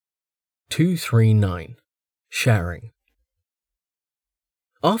239. Sharing.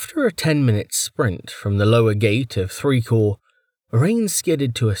 After a 10-minute sprint from the lower gate of 3 Corps, Rain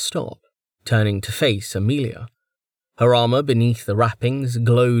skidded to a stop, turning to face Amelia. Her armor beneath the wrappings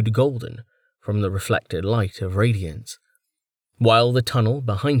glowed golden from the reflected light of radiance, while the tunnel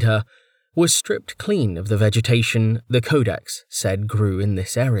behind her was stripped clean of the vegetation the Codex said grew in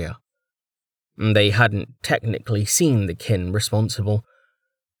this area. They hadn't technically seen the kin responsible.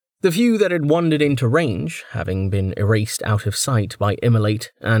 The few that had wandered into range having been erased out of sight by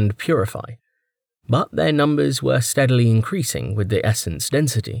Immolate and Purify, but their numbers were steadily increasing with the essence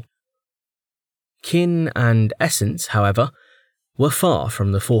density. Kin and essence, however, were far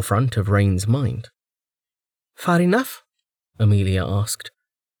from the forefront of Rain's mind. "Far enough?" Amelia asked.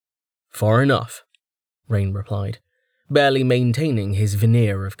 "Far enough," Rain replied, barely maintaining his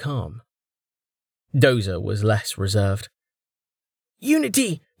veneer of calm. Dozer was less reserved.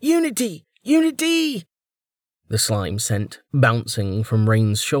 "Unity! Unity! Unity!" the slime sent, bouncing from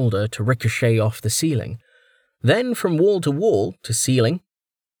Rain's shoulder to ricochet off the ceiling, then from wall to ceiling,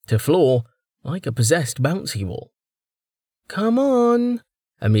 to floor, like a possessed bouncy ball. "Come on,"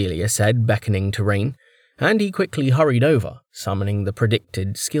 Amelia said, beckoning to Rain, and he quickly hurried over, summoning the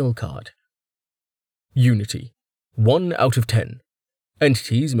predicted skill card. Unity. 1 out of 10.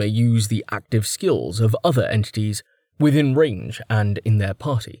 Entities may use the active skills of other entities within range and in their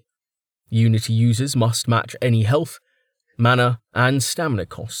party. Unity users must match any health, mana, and stamina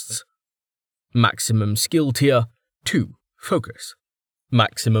costs. Maximum skill tier 2, focus.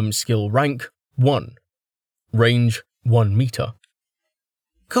 Maximum skill rank 1. Range 1 meter.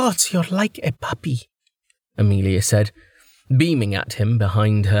 "Gods, you're like a puppy," Amelia said, beaming at him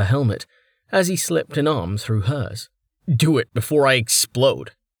behind her helmet as he slipped an arm through hers. Do it before I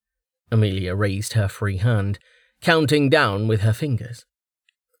explode. Amelia raised her free hand, counting down with her fingers.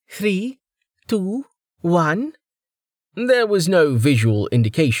 3, 2, 1. There was no visual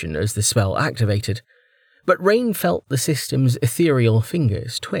indication as the spell activated, but Rain felt the system's ethereal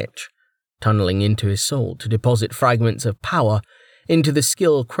fingers twitch, tunneling into his soul to deposit fragments of power into the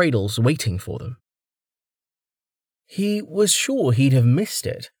skill cradles waiting for them. He was sure he'd have missed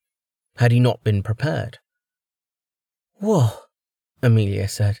it, had he not been prepared. "Whoa," Amelia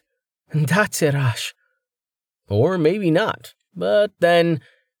said. "That's a rush." Or maybe not, but then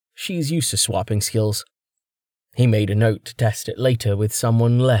she's used to swapping skills. He made a note to test it later with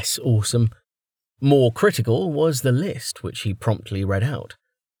someone less awesome. More critical was the list, which he promptly read out.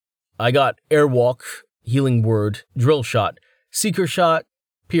 I got Airwalk, Healing Word, Drill Shot, Seeker Shot,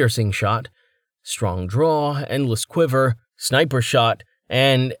 Piercing Shot, Strong Draw, Endless Quiver, Sniper Shot,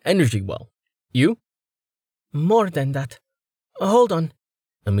 and Energy Well. You? "More than that. Hold on,"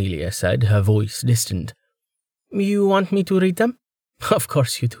 Amelia said, her voice distant. "You want me to read them?" Of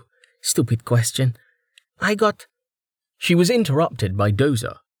course you do. Stupid question. "I got—" She was interrupted by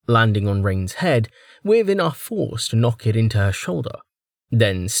Dozer, landing on Rain's head with enough force to knock it into her shoulder,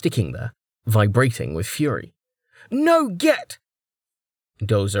 then sticking there, vibrating with fury. "No, get!"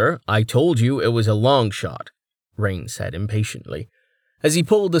 Dozer, I told you it was a long shot, Rain said impatiently, as he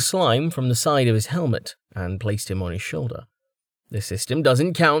pulled the slime from the side of his helmet and placed him on his shoulder. The system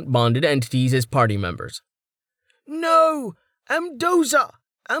doesn't count bonded entities as party members. "No! I'm Dozer!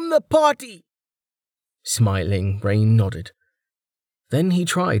 I'm the party!" Smiling, Rain nodded. Then he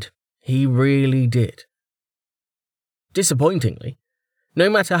tried. He really did. Disappointingly, no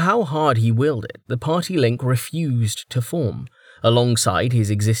matter how hard he willed it, the party link refused to form alongside his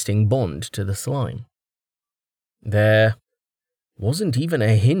existing bond to the slime. There wasn't even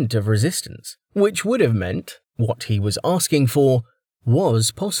a hint of resistance, which would have meant what he was asking for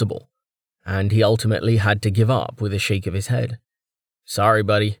was possible, and he ultimately had to give up with a shake of his head. Sorry,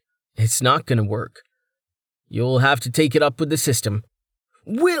 buddy, it's not going to work. You'll have to take it up with the system.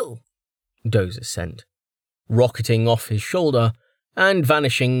 "Will!" Dozer sent, rocketing off his shoulder and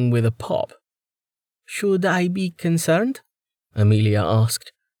vanishing with a pop. "Should I be concerned?" Amelia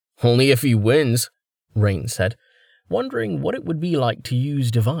asked. Only if he wins, Rain said, wondering what it would be like to use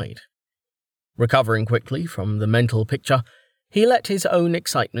Divide. Recovering quickly from the mental picture, he let his own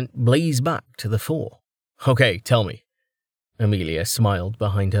excitement blaze back to the fore. Okay, tell me. Amelia smiled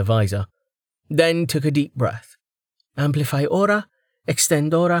behind her visor, then took a deep breath. "Amplify Aura,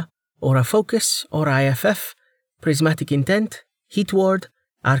 Extend Aura, Aura Focus, Aura IFF, Prismatic Intent, Heat Ward,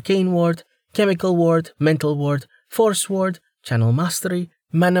 Arcane Ward, Chemical Ward, Mental Ward, Force Ward, Channel Mastery,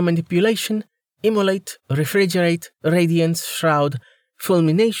 Mana Manipulation, Immolate, Refrigerate, Radiance, Shroud,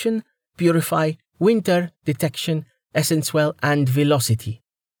 Fulmination, Purify, Winter, Detection, Essence Well, and Velocity."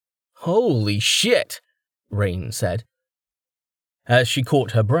 Holy shit, Rain said, as she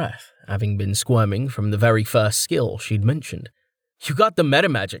caught her breath having been squirming from the very first skill she'd mentioned. You got the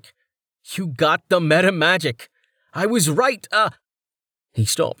metamagic! You got the metamagic! I was right, He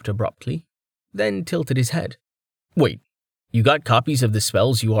stopped abruptly, then tilted his head. Wait, you got copies of the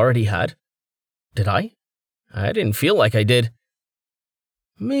spells you already had? Did I? I didn't feel like I did.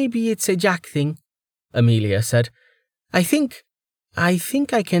 Maybe it's a Jack thing, Amelia said. I think I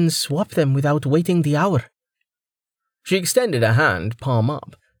can swap them without waiting the hour. She extended a hand, palm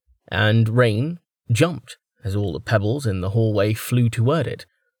up, and Rain jumped as all the pebbles in the hallway flew toward it,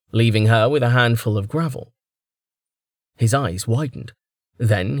 leaving her with a handful of gravel. His eyes widened.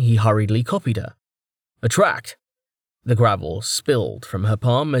 Then he hurriedly copied her. Attract! The gravel spilled from her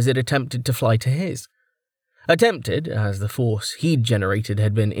palm as it attempted to fly to his. Attempted, as the force he'd generated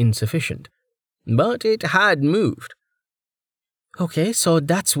had been insufficient. But it had moved. Okay, so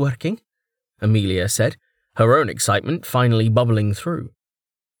that's working, Amelia said, her own excitement finally bubbling through.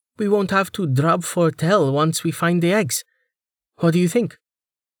 We won't have to drop for Tell once we find the eggs. What do you think?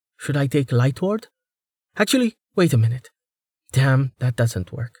 Should I take Light Ward? Actually, wait a minute. Damn, that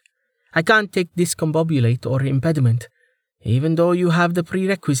doesn't work. I can't take Discombobulate or Impediment, even though you have the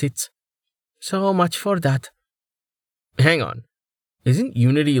prerequisites. So much for that. Hang on. Isn't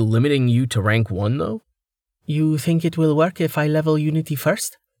Unity limiting you to rank 1, though? You think it will work if I level Unity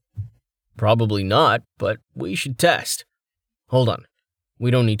first? Probably not, but we should test. Hold on. We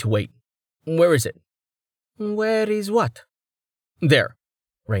don't need to wait. Where is it? Where is what? There,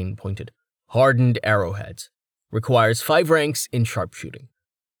 Rain pointed. Hardened arrowheads. Requires 5 ranks in sharpshooting.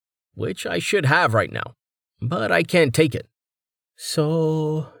 Which I should have right now, but I can't take it.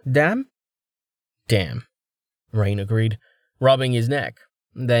 So, damn? Damn, Rain agreed, rubbing his neck.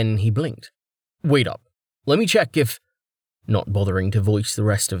 Then he blinked. Wait up. Let me check if... Not bothering to voice the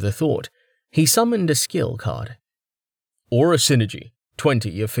rest of the thought, he summoned a skill card. Aura Synergy,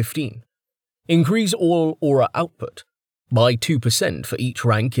 20 of 15. Increase all aura output by 2% for each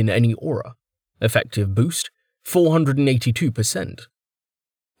rank in any aura. Effective boost, 482%.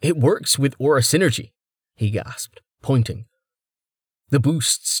 It works with Aura Synergy, he gasped, pointing. The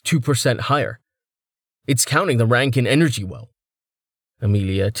boost's 2% higher. It's counting the rank in Energy Well.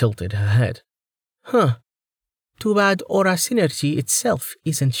 Amelia tilted her head. Huh. Too bad Aura Synergy itself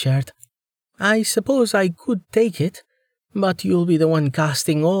isn't shared. I suppose I could take it, but you'll be the one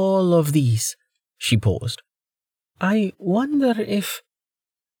casting all of these. She paused. I wonder if...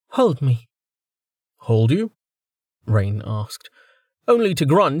 Hold me. Hold you? Rain asked, only to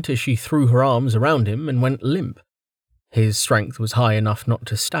grunt as she threw her arms around him and went limp. His strength was high enough not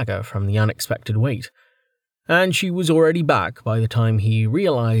to stagger from the unexpected weight, and she was already back by the time he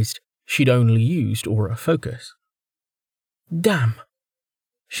realized she'd only used Aura Focus. Damn,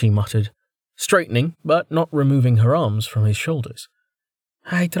 she muttered, straightening but not removing her arms from his shoulders.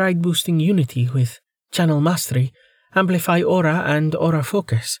 I tried boosting Unity with Channel Mastery, Amplify Aura, and Aura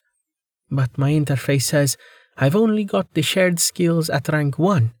Focus, but my interface says I've only got the shared skills at rank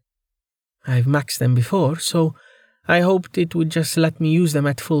 1. I've maxed them before, so I hoped it would just let me use them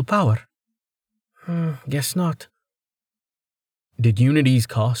at full power. Guess not. Did Unity's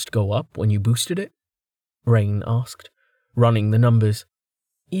cost go up when you boosted it? Rain asked, running the numbers.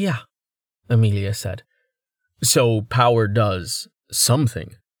 Yeah, Amelia said. So power does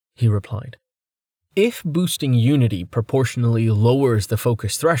something, he replied. If boosting Unity proportionally lowers the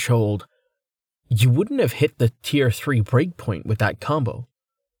focus threshold, you wouldn't have hit the tier 3 breakpoint with that combo.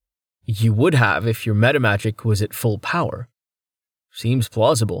 You would have if your metamagic was at full power. Seems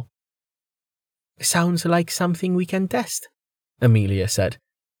plausible. Sounds like something we can test, Amelia said.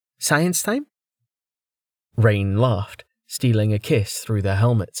 Science time? Rain laughed, stealing a kiss through their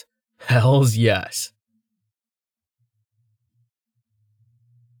helmets. Hells yes.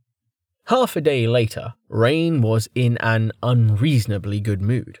 Half a day later, Rain was in an unreasonably good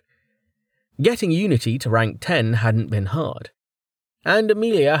mood. Getting Unity to rank 10 hadn't been hard, and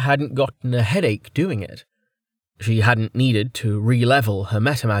Amelia hadn't gotten a headache doing it. She hadn't needed to re-level her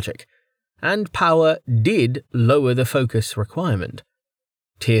metamagic, and power did lower the focus requirement.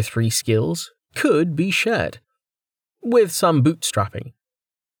 Tier 3 skills could be shared, with some bootstrapping.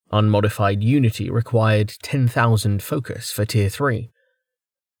 Unmodified Unity required 10,000 focus for Tier 3.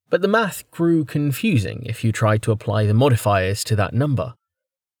 But the math grew confusing if you tried to apply the modifiers to that number.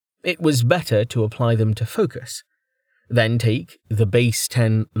 It was better to apply them to focus, then take the base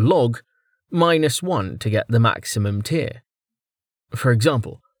 10 log minus 1 to get the maximum tier. For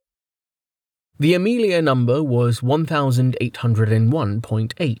example, the Amelia number was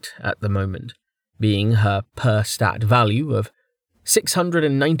 1801.8 at the moment, being her per stat value of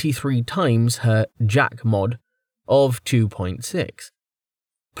 693 times her Jack mod of 2.6.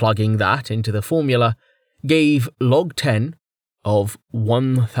 Plugging that into the formula gave log 10 of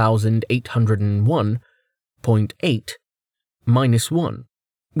 1801.8 minus 1,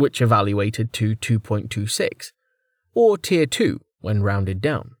 which evaluated to 2.26, or Tier 2 when rounded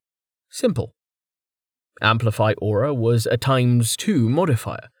down. Simple. Amplify Aura was a ×2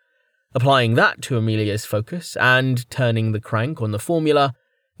 modifier. Applying that to Amelia's focus and turning the crank on the formula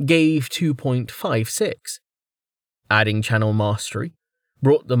gave 2.56. Adding Channel Mastery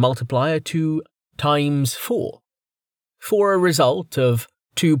brought the multiplier to ×4, for a result of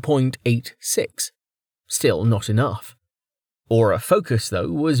 2.86. Still not enough. Aura Focus, though,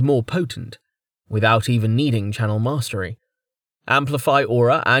 was more potent, without even needing Channel Mastery. Amplify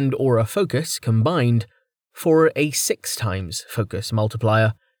Aura and Aura Focus combined for a 6 times focus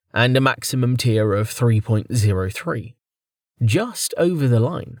multiplier and a maximum tier of 3.03. Just over the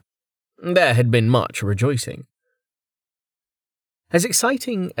line. There had been much rejoicing. As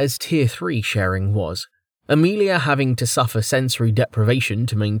exciting as Tier 3 sharing was, Amelia having to suffer sensory deprivation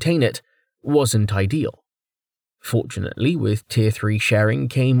to maintain it wasn't ideal. Fortunately, with Tier 3 sharing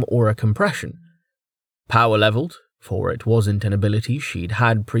came Aura Compression. Power leveled, for it wasn't an ability she'd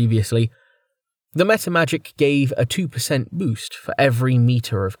had previously, the Metamagic gave a 2% boost for every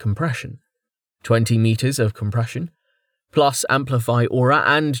meter of compression. 20 meters of compression, plus Amplify Aura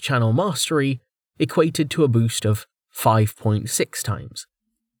and Channel Mastery, equated to a boost of 5.6 times.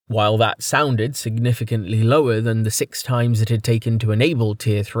 While that sounded significantly lower than the 6 times it had taken to enable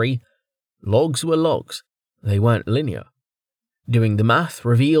Tier 3, logs were logs. They weren't linear. Doing the math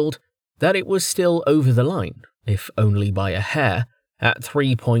revealed that it was still over the line, if only by a hair, at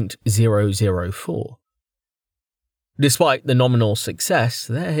 3.004. Despite the nominal success,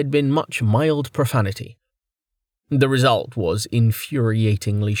 there had been much mild profanity. The result was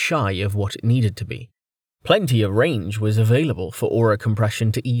infuriatingly shy of what it needed to be. Plenty of range was available for Aura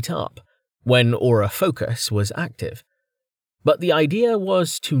Compression to eat up when Aura Focus was active. But the idea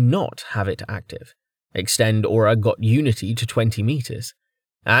was to not have it active. Extend Aura got Unity to 20 meters,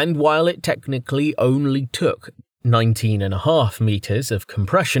 and while it technically only took 19.5 meters of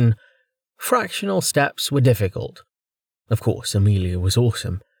compression, fractional steps were difficult. Of course, Amelia was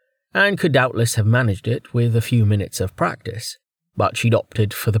awesome, and could doubtless have managed it with a few minutes of practice, but she'd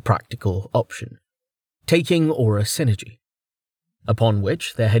opted for the practical option, taking Aura Synergy, upon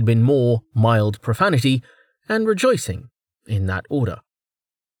which there had been more mild profanity and rejoicing in that order.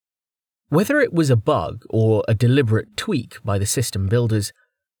 Whether it was a bug or a deliberate tweak by the system builders,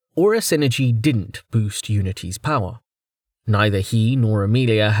 Aura Synergy didn't boost Unity's power. Neither he nor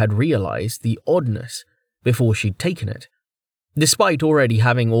Amelia had realized the oddness before she'd taken it, despite already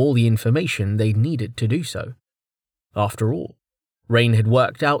having all the information they'd needed to do so. After all, Rain had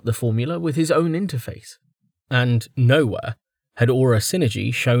worked out the formula with his own interface, and nowhere had Aura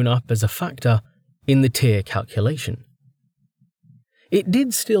Synergy shown up as a factor in the tier calculation. It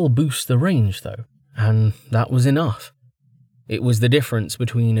did still boost the range, though, and that was enough. It was the difference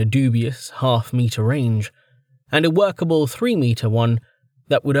between a dubious half-meter range and a workable 3-meter one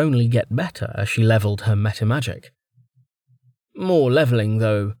that would only get better as she leveled her metamagic. More leveling,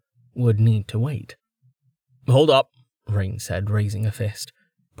 though, would need to wait. "Hold up," Rain said, raising a fist.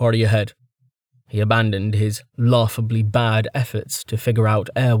 "Party ahead." He abandoned his laughably bad efforts to figure out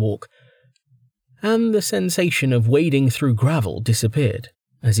airwalk, and the sensation of wading through gravel disappeared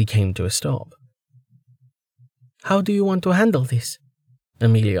as he came to a stop. "How do you want to handle this?"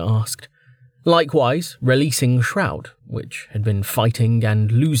 Amelia asked, likewise releasing Shroud, which had been fighting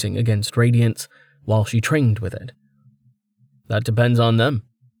and losing against Radiance while she trained with it. "That depends on them,"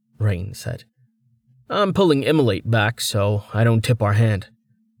 Rain said. "I'm pulling Immolate back so I don't tip our hand.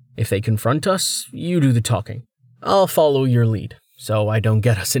 If they confront us, you do the talking. I'll follow your lead, so I don't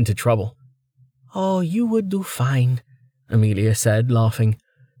get us into trouble." "Oh, you would do fine," Amelia said, laughing.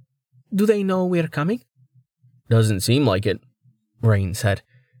 "Do they know we're coming?" "Doesn't seem like it," Rain said.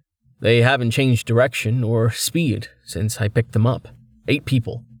 "They haven't changed direction or speed since I picked them up. 8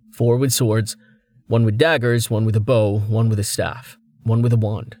 people, 4 with swords, 1 with daggers, 1 with a bow, 1 with a staff, 1 with a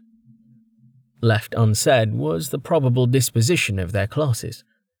wand." Left unsaid was the probable disposition of their classes.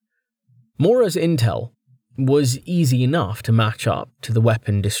 Mora's intel was easy enough to match up to the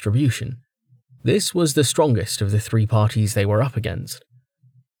weapon distribution. This was the strongest of the 3 parties they were up against.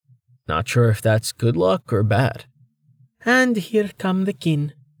 Not sure if that's good luck or bad. "And here come the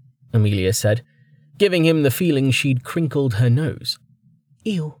kin," Amelia said, giving him the feeling she'd crinkled her nose.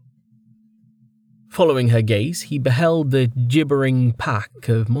 "Ew." Following her gaze, he beheld the gibbering pack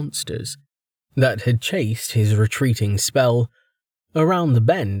of monsters that had chased his retreating spell around the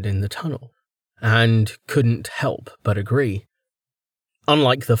bend in the tunnel, and couldn't help but agree.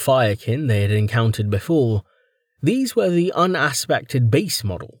 Unlike the firekin they had encountered before, these were the unaspected base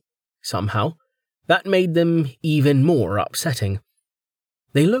model. Somehow, that made them even more upsetting.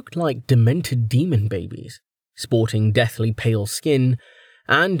 They looked like demented demon babies, sporting deathly pale skin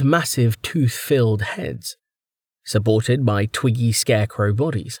and massive tooth-filled heads, supported by twiggy scarecrow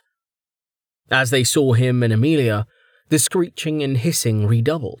bodies. As they saw him and Amelia, the screeching and hissing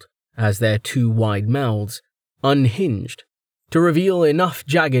redoubled as their two wide mouths unhinged to reveal enough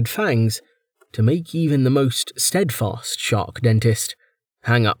jagged fangs to make even the most steadfast shark dentist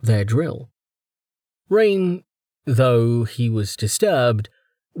hang up their drill. Rain, though he was disturbed,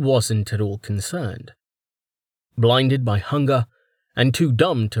 wasn't at all concerned. Blinded by hunger and too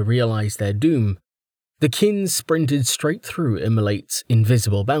dumb to realize their doom, the kin sprinted straight through Immolate's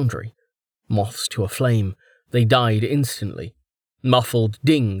invisible boundary. Moths to a flame, they died instantly, muffled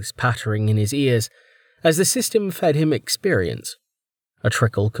dings pattering in his ears as the system fed him experience, a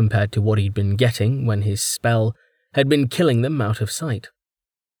trickle compared to what he'd been getting when his spell had been killing them out of sight.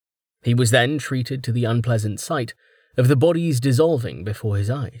 He was then treated to the unpleasant sight of the bodies dissolving before his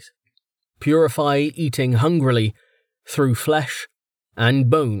eyes, Purify eating hungrily through flesh and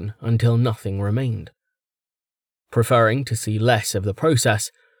bone until nothing remained. Preferring to see less of the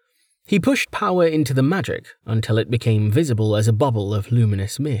process, he pushed power into the magic until it became visible as a bubble of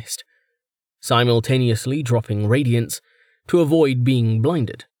luminous mist, simultaneously dropping radiance to avoid being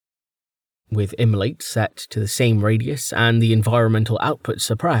blinded. With Immolate set to the same radius and the environmental output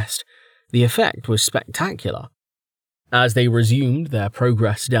suppressed, the effect was spectacular. As they resumed their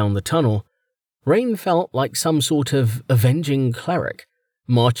progress down the tunnel, Rain felt like some sort of avenging cleric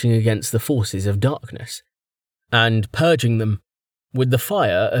marching against the forces of darkness, and purging them with the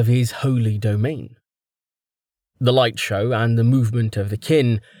fire of his holy domain. The light show and the movement of the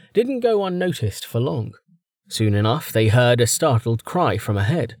kin didn't go unnoticed for long. Soon enough, they heard a startled cry from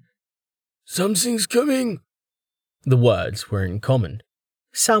ahead. "Something's coming!" The words were in common.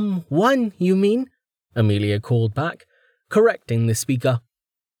 "Someone, you mean?" Amelia called back, correcting the speaker.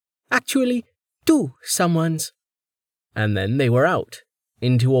 "Actually, two someones." And then they were out,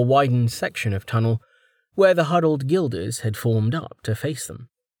 into a widened section of tunnel where the huddled guilders had formed up to face them.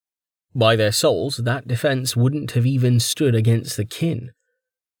 By their souls, that defense wouldn't have even stood against the kin,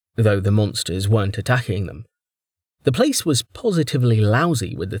 though the monsters weren't attacking them. The place was positively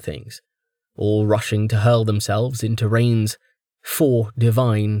lousy with the things, all rushing to hurl themselves into Rain's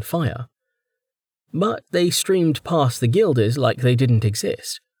divine fire. But they streamed past the guilders like they didn't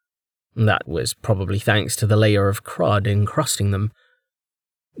exist. That was probably thanks to the layer of crud encrusting them.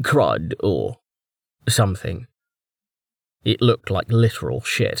 Crud or something. It looked like literal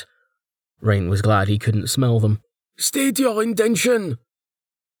shit. Rain was glad he couldn't smell them. "State your intention!"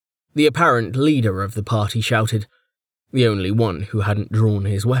 The apparent leader of the party shouted, the only one who hadn't drawn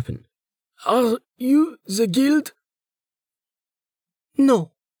his weapon. "Are you the guild?"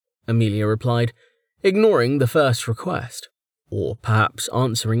 "No," Amelia replied, ignoring the first request, or perhaps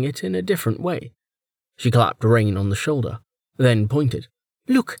answering it in a different way. She clapped Rain on the shoulder, then pointed.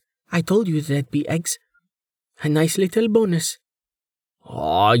 "Look, I told you there'd be eggs. A nice little bonus."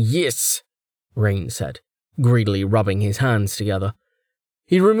 "Ah, yes," Rain said, greedily rubbing his hands together.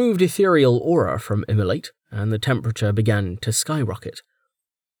 He removed ethereal aura from Immolate, and the temperature began to skyrocket.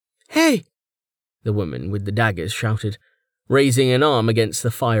 "Hey!" the woman with the daggers shouted, raising an arm against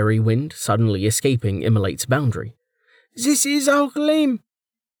the fiery wind suddenly escaping Immolate's boundary. "This is our claim."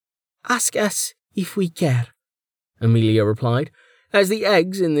 "Ask us if we care," Amelia replied, as the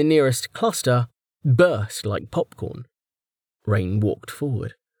eggs in the nearest cluster burst like popcorn. Rain walked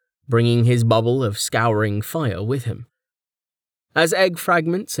forward, bringing his bubble of scouring fire with him. As egg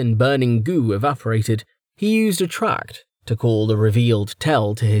fragments and burning goo evaporated, he used a tract to call the revealed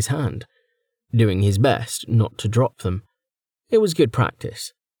tell to his hand, doing his best not to drop them. It was good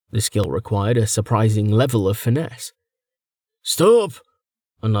practice. The skill required a surprising level of finesse. "Stop!"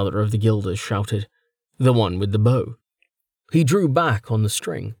 another of the guilders shouted, the one with the bow. He drew back on the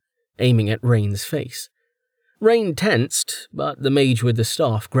string, aiming at Rain's face. Rain tensed, but the mage with the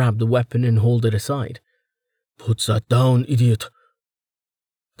staff grabbed the weapon and hauled it aside. "Put that down, idiot."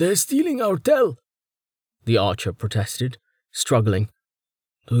 "They're stealing our tell," the archer protested, struggling.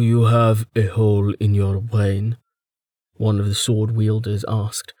 "Do you have a hole in your brain?" one of the sword-wielders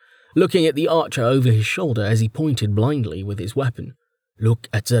asked, looking at the archer over his shoulder as he pointed blindly with his weapon. "Look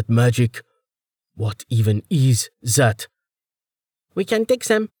at that magic. What even is that?" "We can take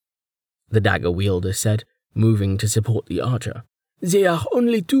them," the dagger wielder said, moving to support the archer. "They are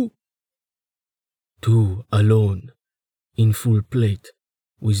only two." "Two alone, in full plate,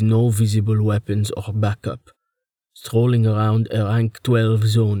 with no visible weapons or backup. strolling around a rank 12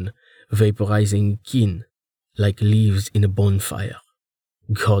 zone, vaporizing kin like leaves in a bonfire.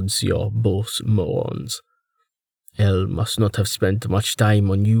 Gods, you're both morons. El must not have spent much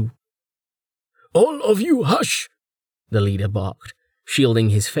time on you. All of you hush! The leader barked, shielding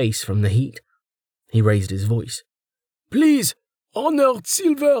his face from the heat. He raised his voice. Please, honored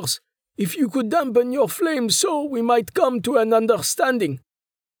Silvers, if you could dampen your flames so we might come to an understanding.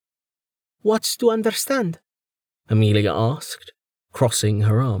 What's to understand? Amelia asked, crossing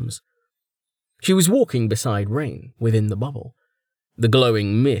her arms. She was walking beside Rain within the bubble, the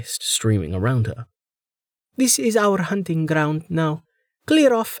glowing mist streaming around her. This is our hunting ground now.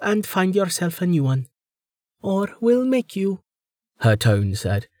 Clear off and find yourself a new one. Or we'll make you, her tone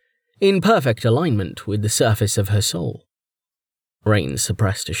said, in perfect alignment with the surface of her soul. Rain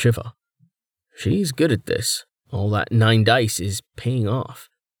suppressed a shiver. She's good at this. All that 9 dice is paying off.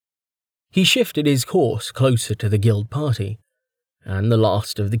 He shifted his course closer to the guild party, and the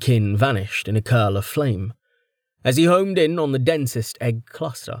last of the kin vanished in a curl of flame, as he homed in on the densest egg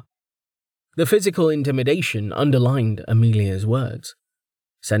cluster. The physical intimidation underlined Amelia's words,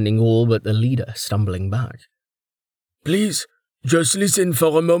 sending all but the leader stumbling back. Please, just listen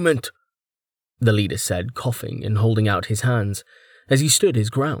for a moment, the leader said, coughing and holding out his hands as he stood his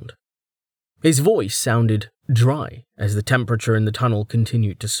ground. His voice sounded dry as the temperature in the tunnel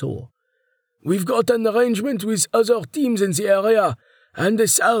continued to soar. We've got an arrangement with other teams in the area, and a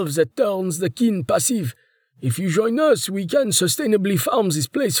salve that turns the kin passive. If you join us, we can sustainably farm this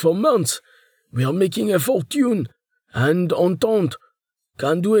place for months. We are making a fortune, and Entente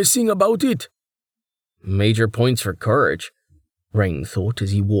can't do a thing about it. Major points for courage, Rain thought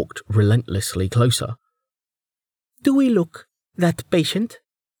as he walked relentlessly closer. Do we look that patient?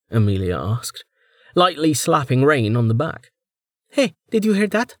 Amelia asked, lightly slapping Rain on the back. Hey, did you hear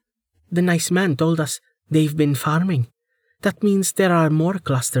that? The nice man told us they've been farming. That means there are more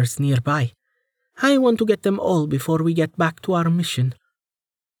clusters nearby. I want to get them all before we get back to our mission.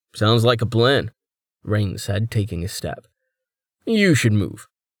 Sounds like a plan, Rain said, taking a step. You should move,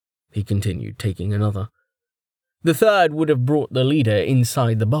 he continued, taking another. The third would have brought the leader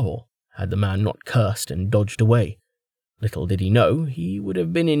inside the bubble, had the man not cursed and dodged away. Little did he know, he would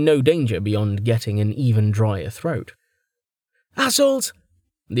have been in no danger beyond getting an even drier throat. Assholes!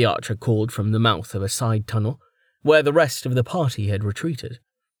 The archer called from the mouth of a side tunnel, where the rest of the party had retreated.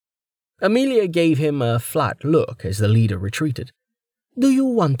 Amelia gave him a flat look as the leader retreated. Do you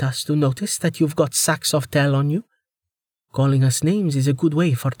want us to notice that you've got sacks of tail on you? Calling us names is a good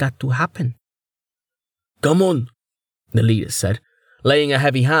way for that to happen. Come on, the leader said, laying a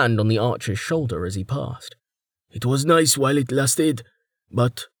heavy hand on the archer's shoulder as he passed. It was nice while it lasted,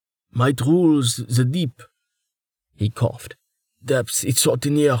 but might rules the deep. He coughed. Depths, it's hot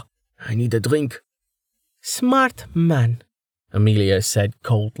in here. I need a drink. Smart man, Amelia said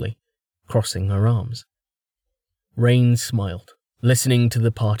coldly, crossing her arms. Rain smiled, listening to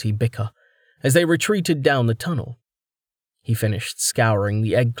the party bicker as they retreated down the tunnel. He finished scouring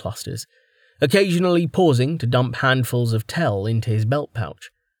the egg clusters, occasionally pausing to dump handfuls of tell into his belt pouch.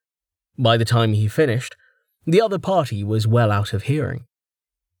 By the time he finished, the other party was well out of hearing.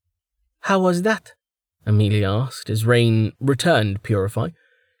 How was that? Amelia asked as Rain returned Purify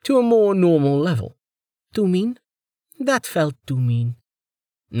to a more normal level. Too mean? That felt too mean.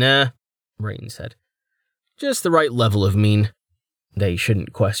 Nah, Rain said. Just the right level of mean. They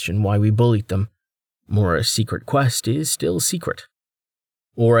shouldn't question why we bullied them. Mora's secret quest is still secret.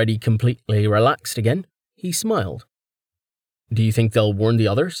 Already completely relaxed again, he smiled. Do you think they'll warn the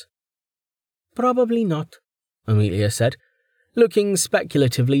others? Probably not, Amelia said, looking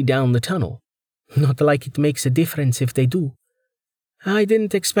speculatively down the tunnel. Not like it makes a difference if they do. I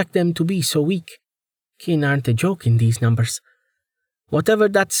didn't expect them to be so weak. Kin aren't a joke in these numbers. Whatever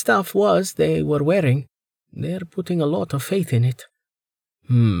that stuff was they were wearing, they're putting a lot of faith in it.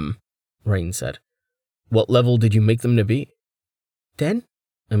 Rain said. What level did you make them to be? 10?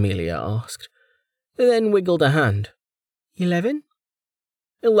 Amelia asked, then wiggled a hand. 11?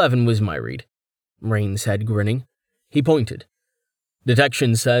 11 was my read, Rain said, grinning. He pointed.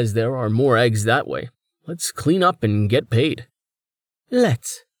 Detection says there are more eggs that way. Let's clean up and get paid.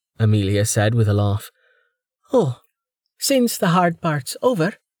 Let's, Amelia said with a laugh. Oh, since the hard part's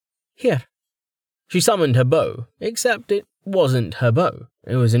over, here. She summoned her bow, except it wasn't her bow.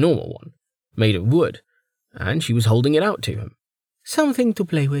 It was a normal one, made of wood, and she was holding it out to him. Something to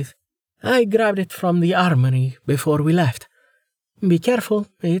play with. I grabbed it from the armory before we left. Be careful,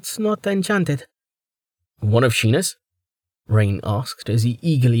 it's not enchanted. One of Sheena's? Rain asked as he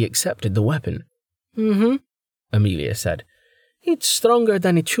eagerly accepted the weapon. Mm-hmm, Amelia said. It's stronger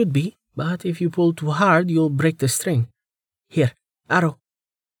than it should be, but if you pull too hard, you'll break the string. Here, arrow.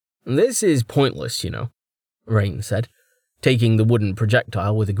 This is pointless, Rain said, taking the wooden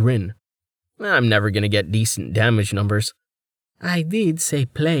projectile with a grin. I'm never going to get decent damage numbers. I did say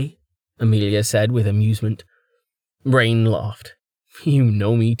play, Amelia said with amusement. Rain laughed. You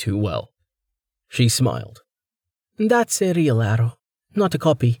know me too well. She smiled. That's a real arrow, not a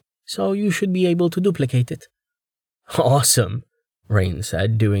copy, so you should be able to duplicate it. Awesome, Rain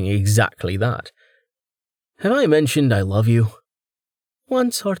said, doing exactly that. Have I mentioned I love you?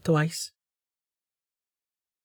 Once or twice.